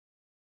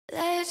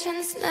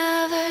Legends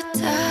never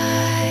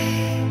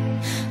die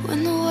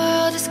when the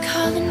world is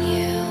calling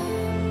you.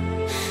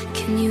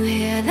 Can you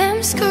hear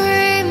them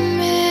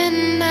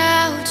screaming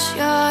out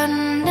your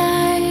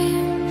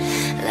name?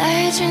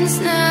 Legends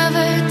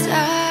never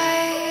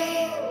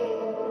die.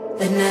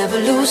 They never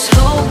lose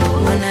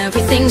hope when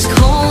everything's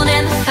cold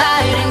and the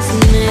fighting's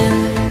near.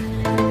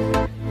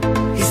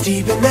 It's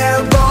deep in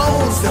their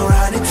bones, they'll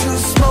run into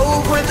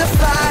smoke when the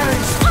fire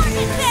is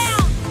Target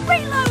down!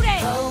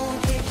 Reloading!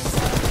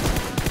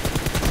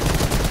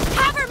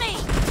 Cover me!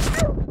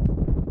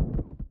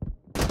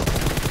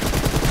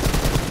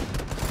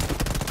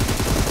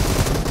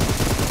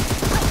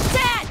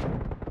 Dead!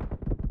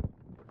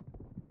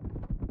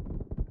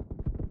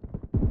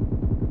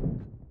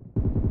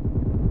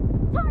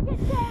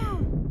 Target down!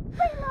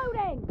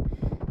 Reloading!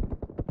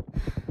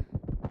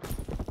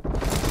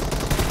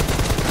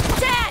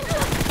 Dead!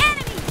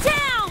 Enemy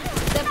down!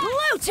 The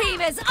blue team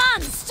is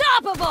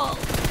unstoppable!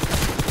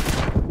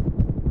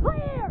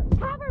 Clear!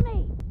 Cover me!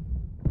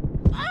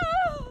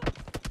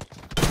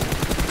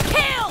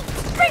 Killed!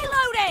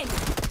 Reloading!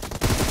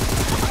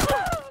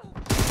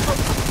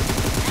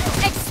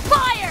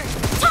 Expired!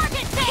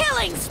 Target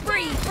killing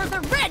spree for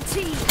the red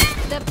team!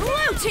 The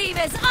blue team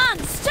is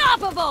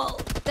unstoppable!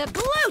 The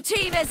blue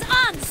team is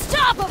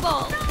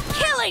unstoppable!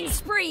 Killing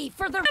spree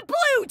for the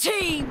blue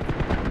team!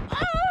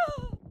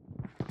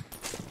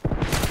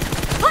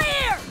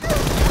 Clear!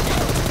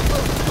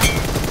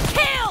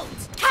 Killed!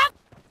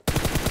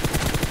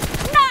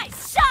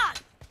 Nice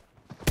shot!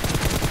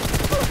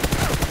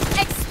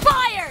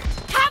 Expired!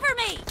 Cover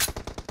me!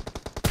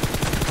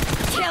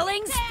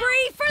 Killing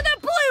spree for the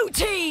blue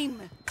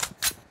team!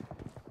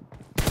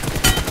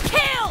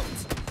 Killed!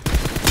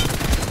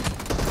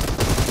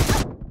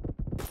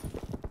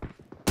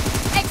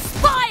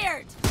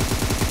 Expired!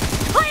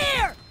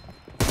 Clear!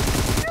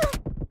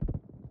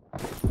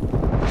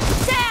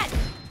 Dead!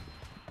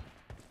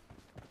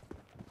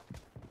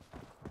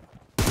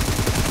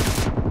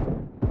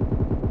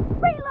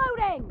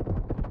 Reloading!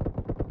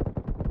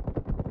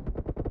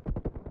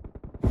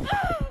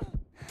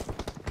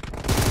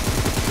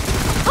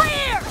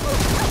 Clear!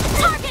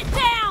 Target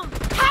down!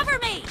 Cover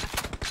me!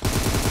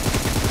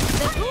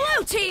 The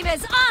blue team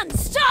is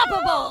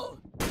unstoppable!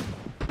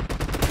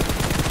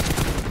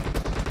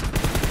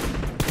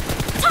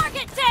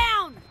 Target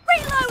down!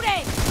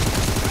 Reloading!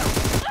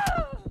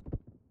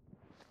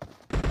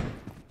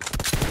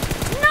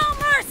 No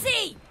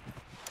mercy!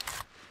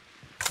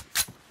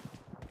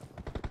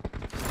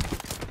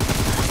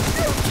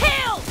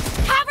 Killed!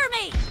 Cover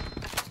me!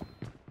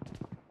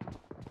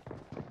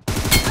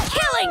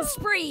 Killing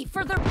spree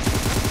for the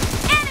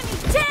enemy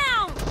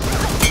down!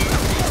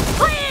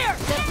 Clear!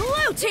 The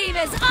blue team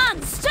is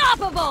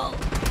unstoppable!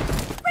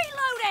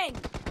 Reloading!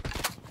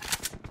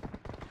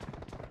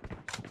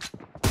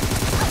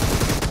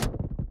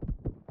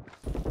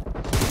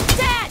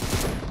 Dead!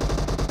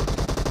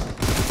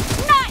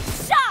 Nice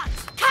shot!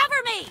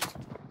 Cover me!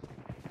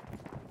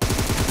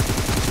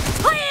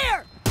 Clear!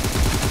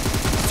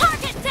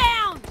 Target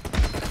down!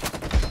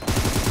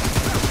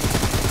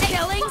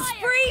 Killing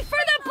spree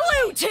for the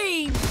blue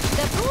team!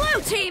 The blue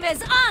team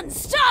is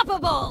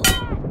unstoppable!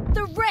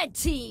 The red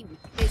team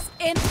is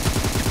in...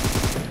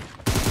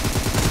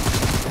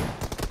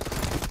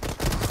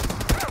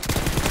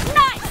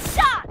 Nice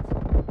shot!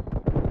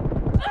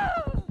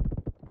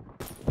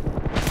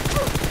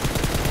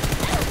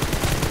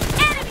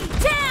 Enemy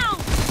down!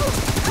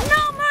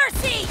 No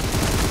mercy!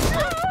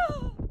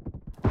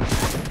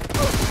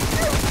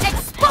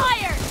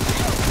 Expired!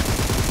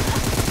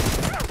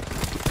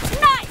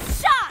 Nice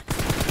shot!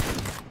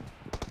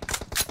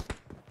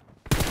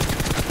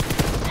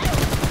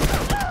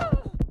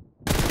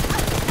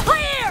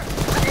 Clear!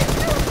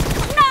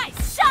 Nice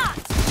shot!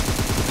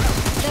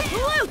 The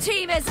blue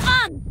team is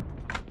on!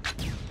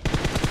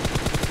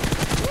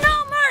 No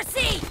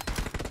mercy!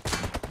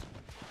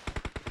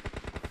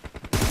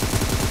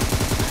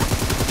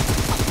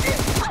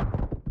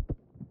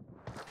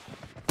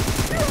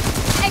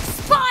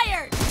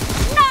 Expired!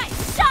 Nice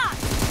shot!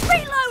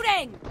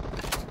 Reloading!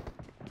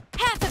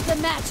 Half of the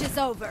match is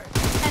over,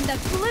 and the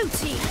blue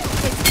team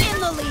is in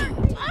the lead.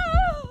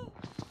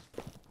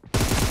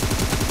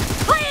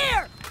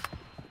 Clear!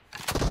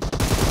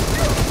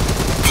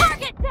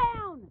 Target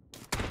down!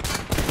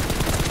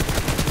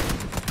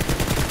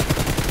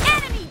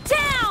 Enemy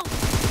down!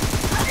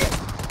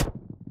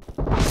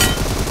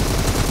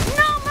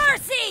 No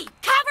mercy!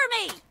 Cover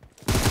me!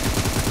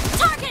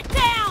 Target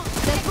down!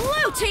 The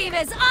blue team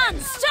is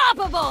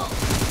unstoppable!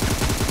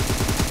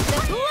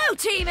 The blue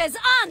team is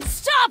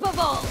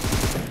unstoppable!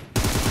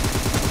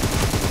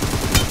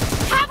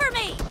 Cover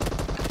me!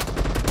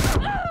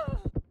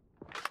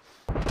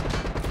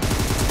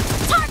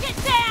 Target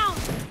down!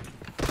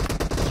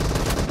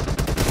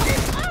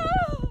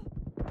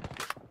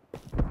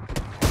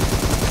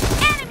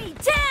 Enemy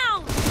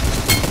down!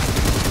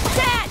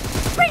 Dead!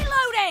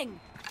 Reloading!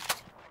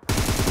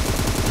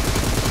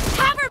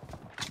 Cover!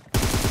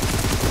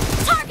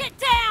 Target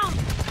down!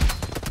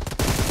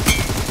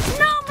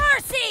 No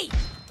mercy!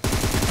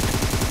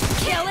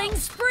 Killing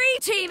spree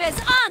team is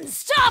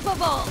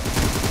unstoppable!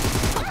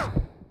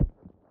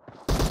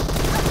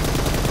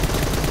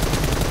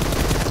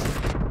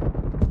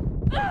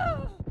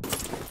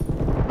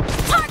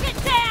 Target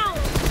down!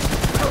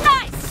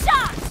 Nice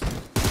shot!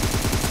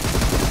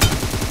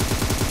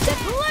 The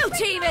blue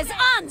team is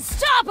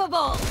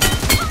unstoppable!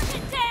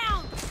 Target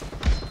down!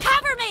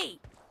 Cover me!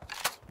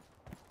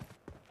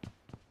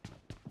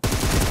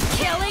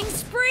 Killing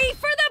spree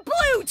for the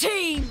blue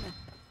team!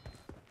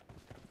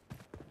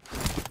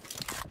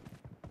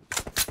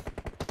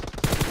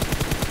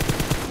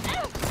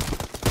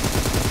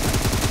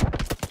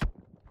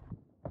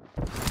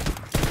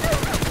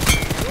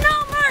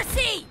 No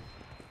mercy!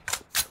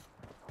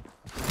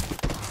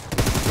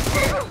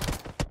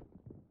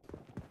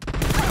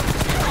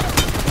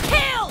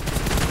 Killed!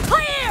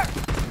 Clear!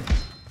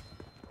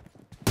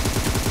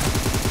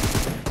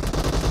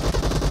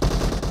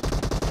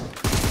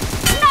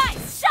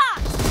 Nice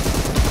shot!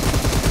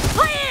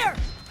 Clear!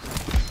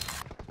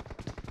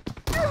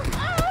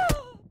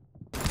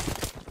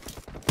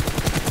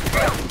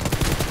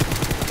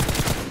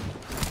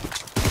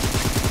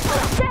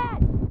 Dead!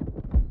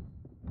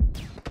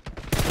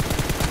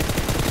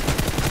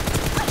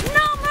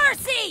 No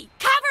mercy!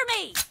 Cover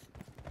me!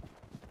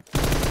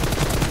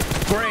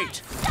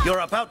 Great! You're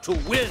about to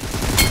win!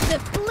 The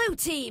blue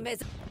team is...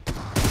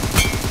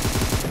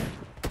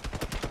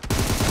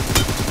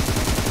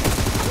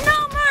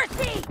 No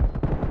mercy!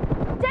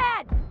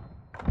 Dead!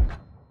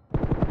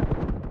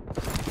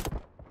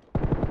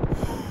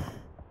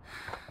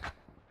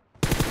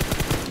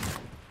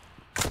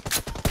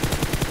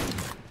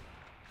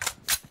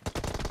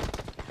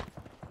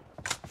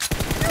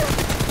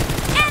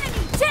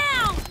 Enemy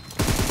down!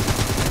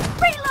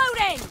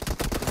 Reloading!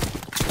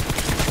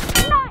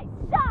 Nice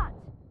shot!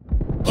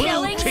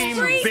 Killing team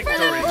spree for the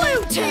victory.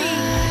 blue team!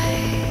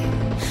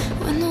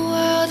 When the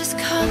world is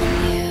calling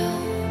you,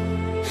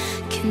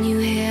 can you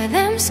hear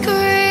them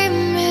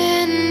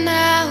screaming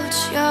out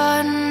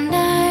your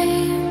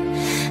name?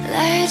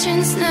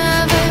 Legends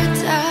never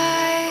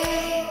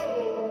die.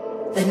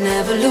 They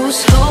never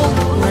lose hope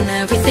when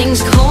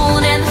everything's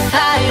cold and the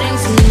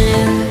fighting's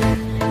near.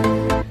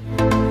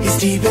 It's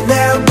deep in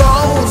their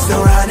bones,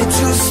 they'll run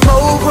into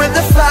smoke when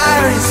the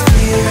fire is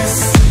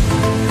fierce.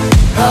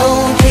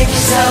 Oh, pick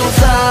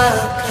yourself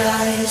up,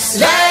 guys.